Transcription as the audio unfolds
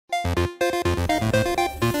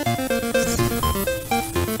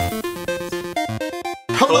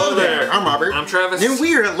Robert. I'm Travis. And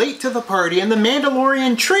we are late to the party, and the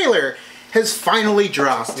Mandalorian trailer has finally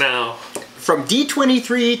dropped. Now. From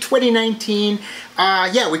D23 2019.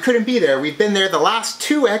 Yeah, we couldn't be there. We've been there the last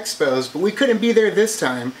 2 expos, but we couldn't be there this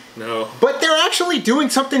time. No. But they're actually doing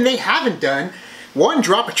something they haven't done. One,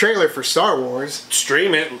 drop a trailer for Star Wars.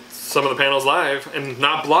 Stream it, some of the panels live, and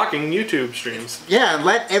not blocking YouTube streams. Yeah, and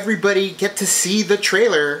let everybody get to see the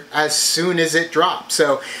trailer as soon as it drops.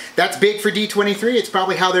 So that's big for D23. It's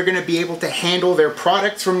probably how they're going to be able to handle their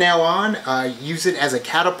products from now on. Use it as a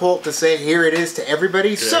catapult to say, here it is to everybody.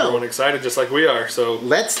 Get so everyone excited just like we are. So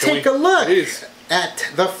let's take a look please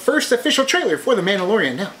at the first official trailer for The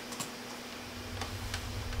Mandalorian now.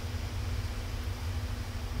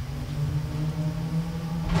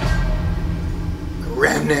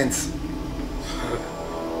 Remnants.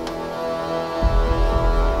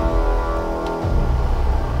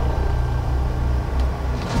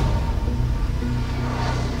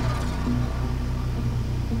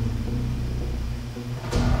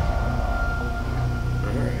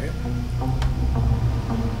 Alright.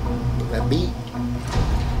 That beat.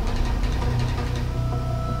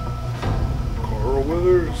 Carl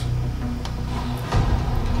Weathers.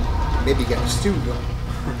 Maybe got a stew going.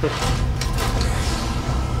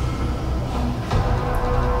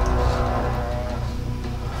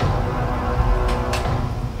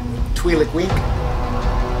 Twi'lek wink.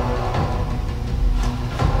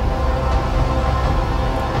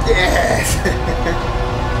 Yes!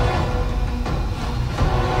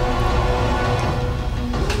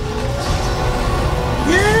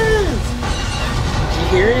 Yes! Did you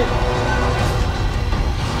hear it?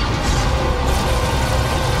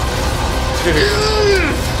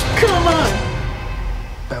 Come on!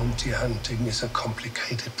 Bounty hunting is a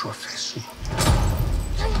complicated profession.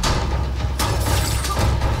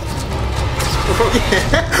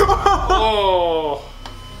 Oh!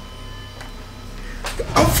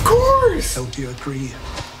 Of course! Don't you agree?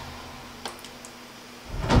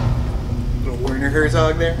 Little Werner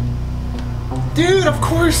Herzog there. Dude, of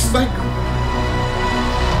course! Like...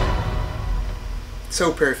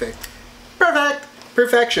 So perfect. Perfect!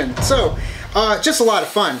 Perfection. So, just a lot of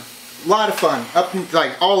fun. A lot of fun. Up,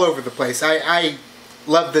 like, all over the place. I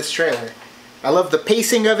love this trailer. I love the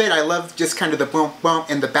pacing of it. I love just kind of the bump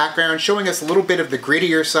bump in the background, showing us a little bit of the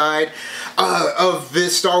grittier side of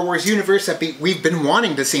this Star Wars universe that we've been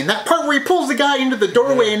wanting to see. And that part where he pulls the guy into the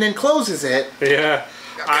doorway and then closes it. Yeah.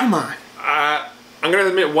 Come on. I'm going to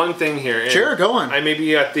admit one thing here. Sure, go on. I may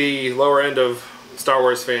be at the lower end of Star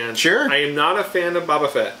Wars fans. Sure. I am not a fan of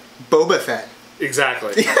Boba Fett. Boba Fett.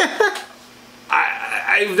 Exactly.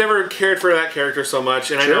 I've never cared for that character so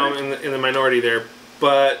much, and Sure. I know I'm in the minority there,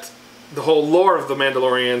 but the whole lore of the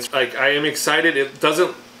Mandalorians, like, I am excited. It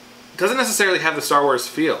doesn't necessarily have the Star Wars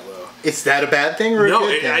feel, though. Is that a bad thing or a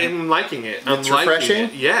good thing? I am liking it. It's refreshing?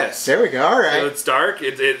 Yes. There we go, alright. So it's dark.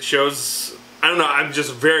 It shows... I don't know, I'm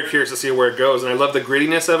just very curious to see where it goes, and I love the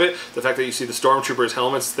grittiness of it. The fact that you see the Stormtroopers'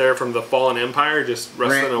 helmets there from the Fallen Empire just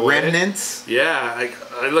rustling away. Remnants. Yeah,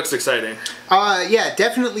 it looks exciting. Yeah,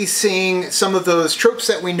 definitely seeing some of those tropes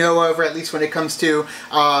that we know of, or at least when it comes to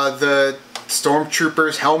the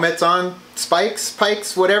Stormtroopers' helmets on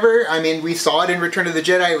pikes, whatever. I mean, we saw it in Return of the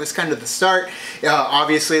Jedi. It was kind of the start.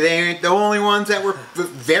 Obviously, they ain't the only ones that were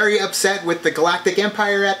very upset with the Galactic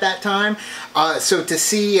Empire at that time. So to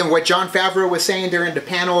see, and what Jon Favreau was saying during the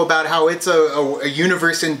panel about how it's a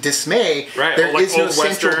universe in dismay, right. there like is no old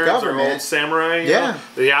central Westerns government. Or old samurai. Yeah.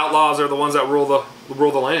 The outlaws are the ones that rule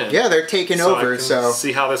the land. Yeah, they're taking over. So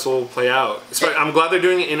see how this will play out. I'm glad they're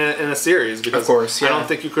doing it in a series, because of course, yeah. I don't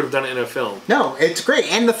think you could have done it in a film. No, it's great.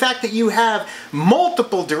 And the fact that you have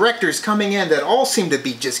multiple directors coming in that all seem to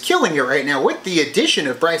be just killing it right now, with the addition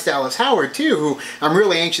of Bryce Dallas Howard too, who I'm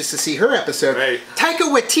really anxious to see her episode. Right. Taika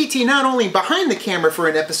Waititi not only behind the camera for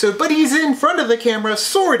an episode, but he's in front of the camera,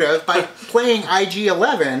 sort of, by playing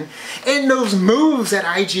IG-11. And those moves that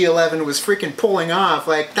IG-11 was freaking pulling off,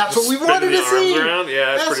 like, that's what we wanted to see. Around.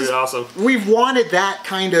 Yeah, that's pretty awesome. We've wanted that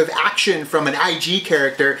kind of action from an IG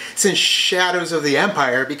character since Shadows of the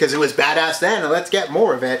Empire, because it was badass then, and let's get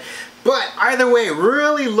more of it. But either way,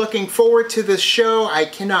 really looking forward to this show. I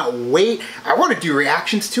cannot wait. I want to do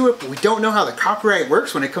reactions to it, but we don't know how the copyright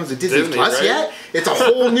works when it comes to Disney Plus right? yet. It's a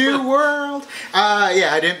whole new world. Yeah,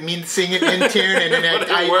 I didn't mean to sing it in tune, and then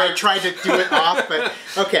I tried to do it off, but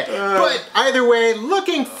okay. But either way,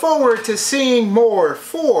 looking forward to seeing more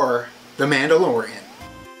for The Mandalorian.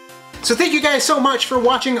 So thank you guys so much for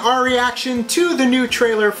watching our reaction to the new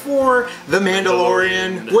trailer for The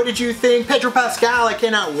Mandalorian. What did you think? Pedro Pascal, I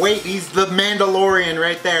cannot wait. He's the Mandalorian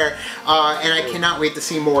right there. And I cannot wait to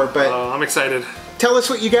see more. But I'm excited. tell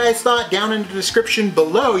us what you guys thought down in the description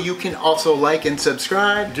below. You can also like and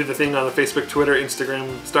subscribe. Do the thing on the Facebook, Twitter,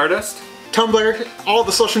 Instagram, Stardust. Tumblr, all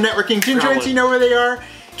the social networking gin joints, you know where they are.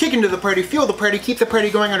 Kick into the party, fuel the party, keep the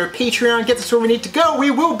party going on our Patreon, get us where we need to go.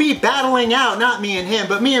 We will be battling out, not me and him,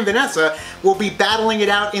 but me and Vanessa will be battling it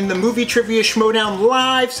out in the Movie Trivia Schmoedown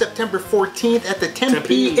Live, September 14th at the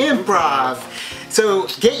Tempe Improv. So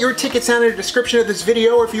get your tickets down in the description of this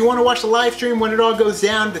video, or if you want to watch the live stream when it all goes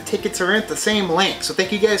down, the tickets are at the same link. So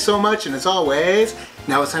thank you guys so much, and as always,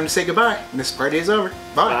 now it's time to say goodbye. This party is over.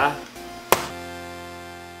 Bye. Bye.